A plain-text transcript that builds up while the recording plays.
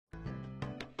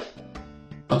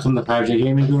Welcome to 5G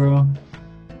Gaming Guru.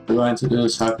 We're going to do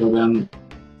Sokoban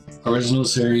original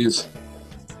series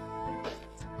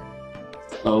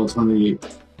level 28.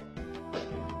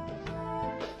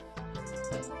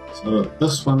 So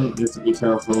this one you have to be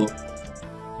careful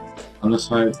on this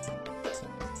side.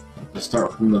 To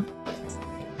start from the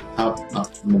top,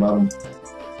 not from the bottom.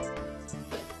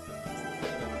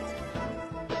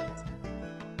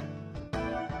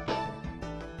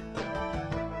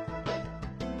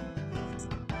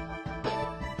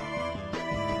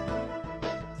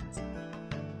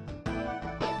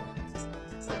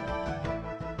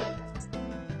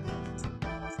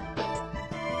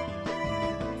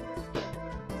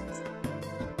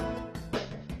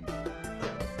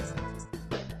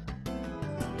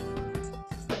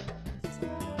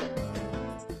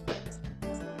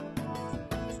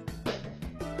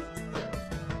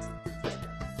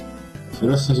 So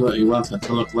this is what you want it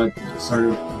to look like. Sort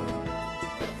of,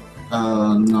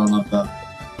 no, not that.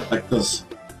 Like this.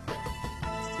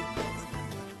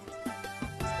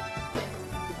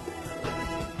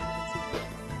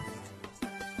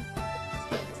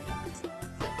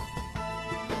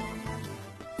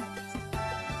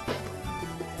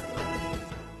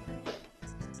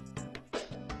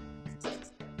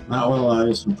 Not will I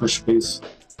use some push space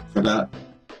for that.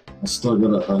 I still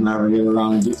gotta navigate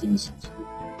around and do things.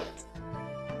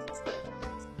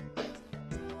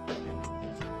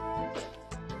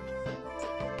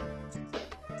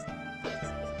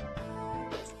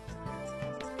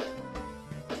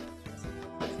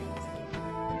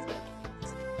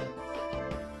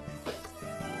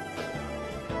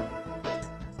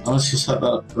 Once you set that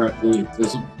up correctly,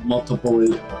 there's multiple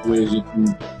ways you can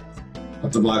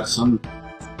put the blocks on.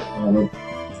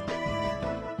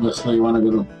 That's how you want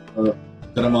to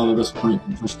get them out of this point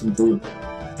and push them through.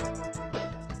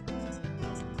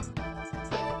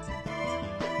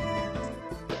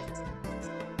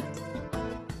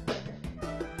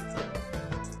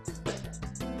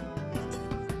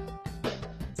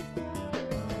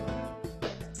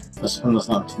 This one is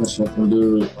not too much I can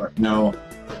do right now.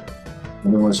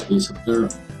 No more space up there.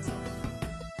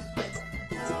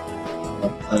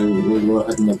 But I will go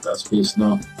ahead and make that space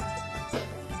now.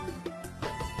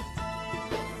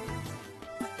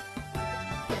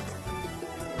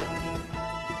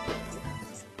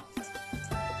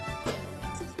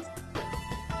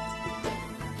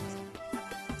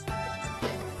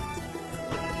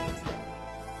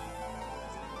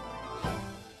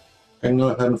 I can go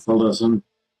ahead and fill this in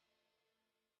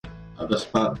at this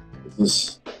spot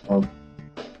because I'm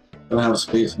gonna have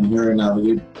space in here and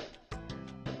navigate.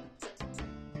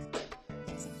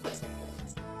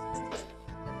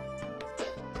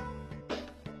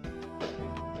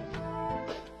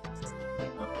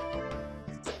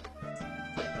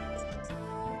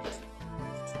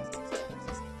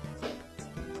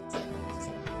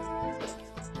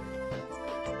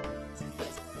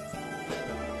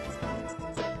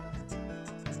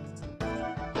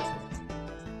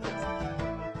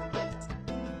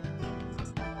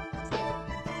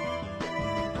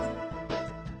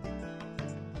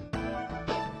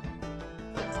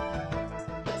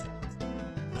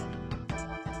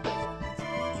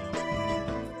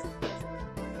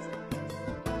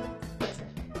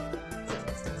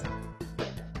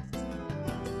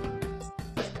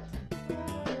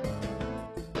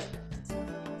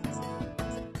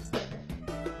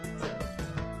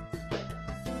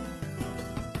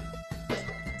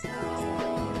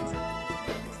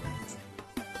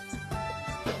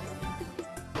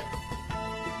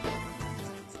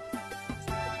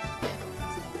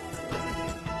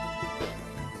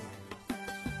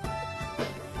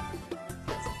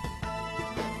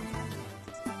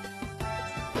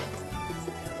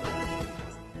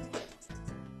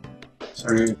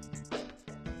 Sorry,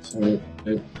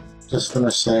 I just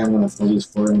finished saying I'm gonna fill these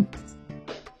for him.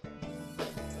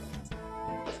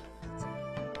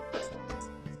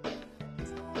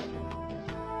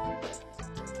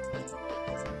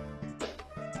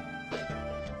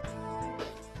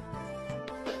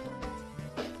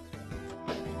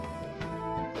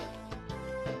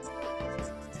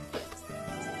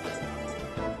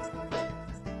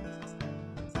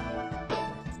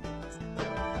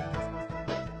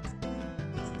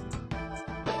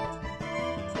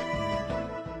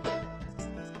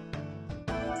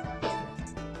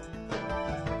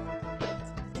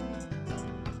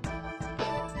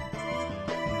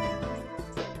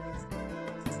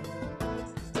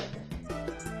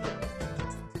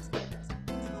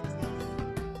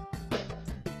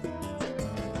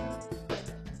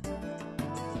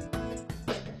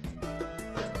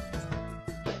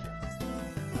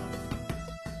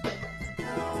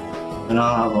 And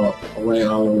I'll have a way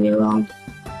all the way around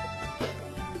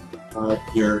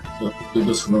here to do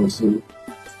this row too.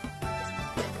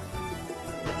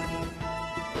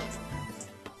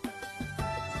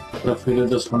 But if we did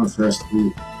this one first,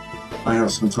 we might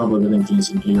have some trouble getting things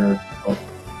in here. Oh,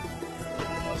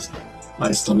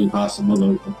 might still be possible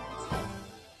though.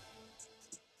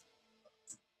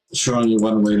 Showing you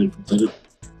one way to complete it.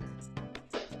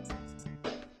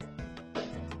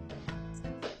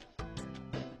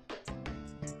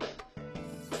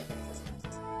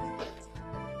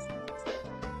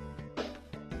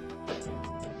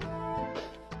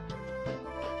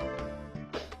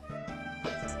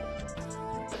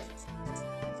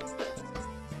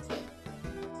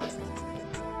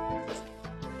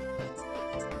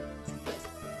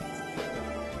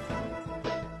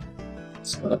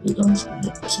 It's gotta be done from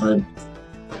the other side.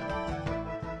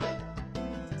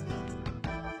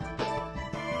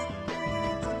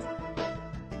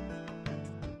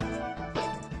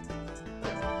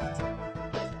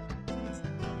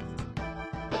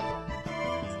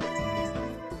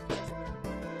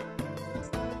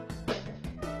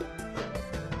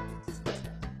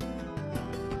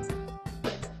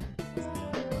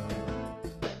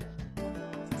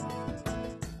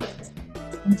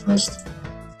 First.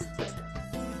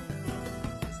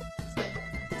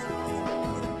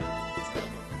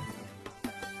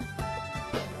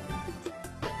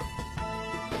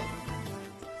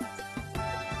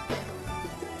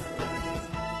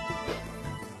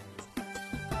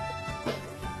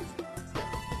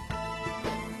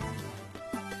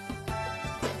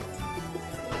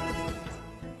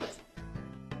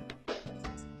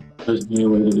 There's no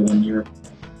way to get in here.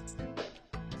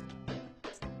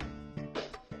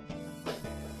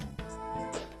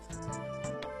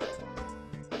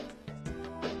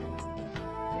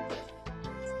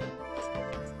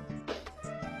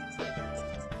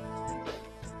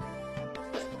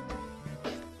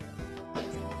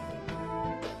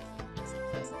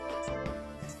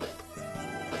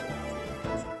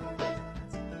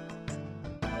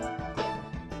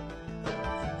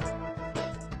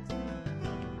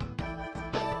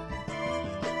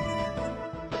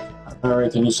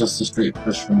 Everything is just a straight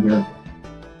push from here.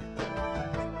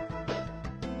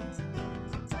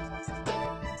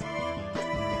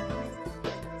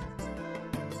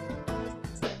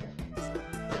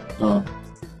 Oh.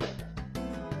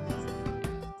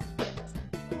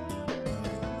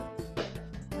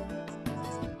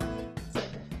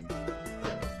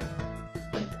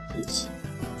 Please.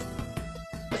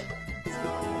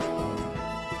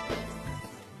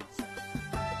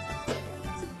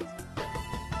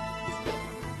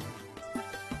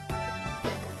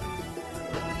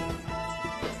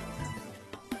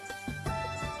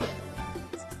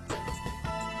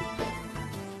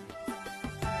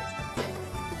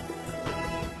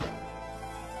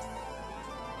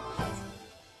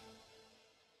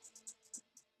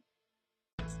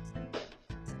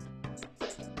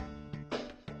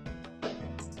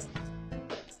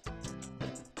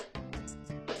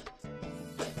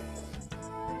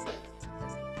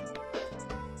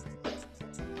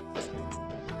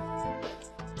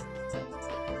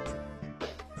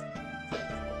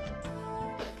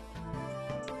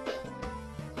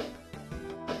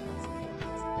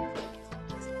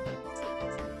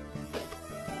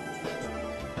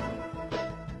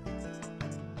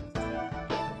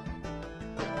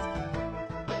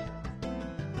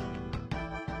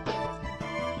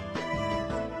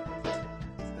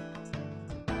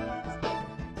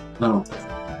 No.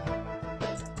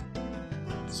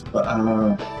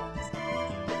 Whatever.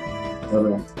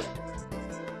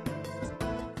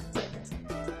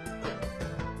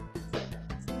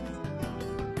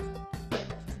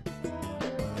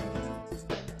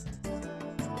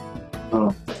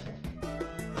 Oh.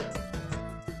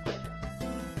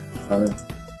 Got it.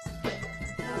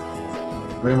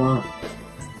 Raymond.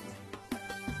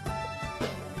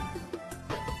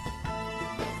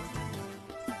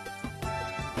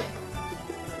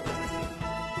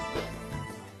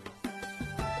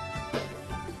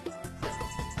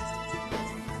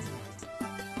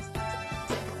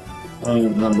 I don't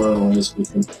even remember what ways we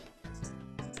can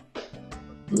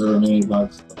the remaining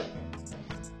blocks.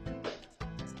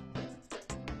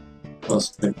 Let's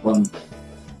pick one.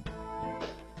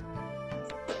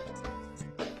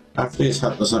 After you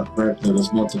set this up correctly,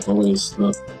 there's multiple ways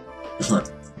to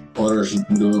different orders you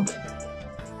can do it.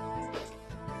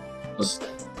 Let's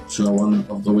show one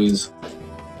of the ways.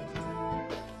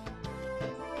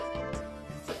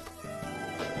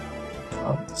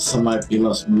 Some might be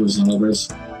less moves than others.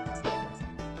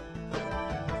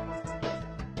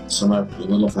 Some might be a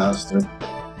little faster.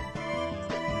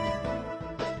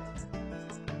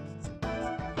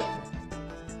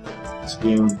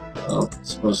 game.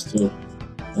 Supposed to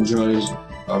enjoy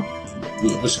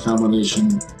which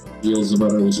combination yields a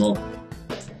better result.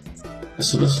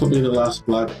 So this will be the last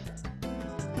black.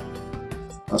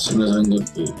 As soon as I'm going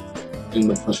to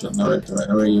push it in the right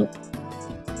direction. There you go.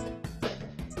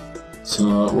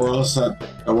 So we're all set.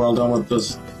 We're all done with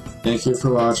this. Thank you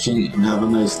for watching and have a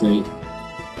nice day.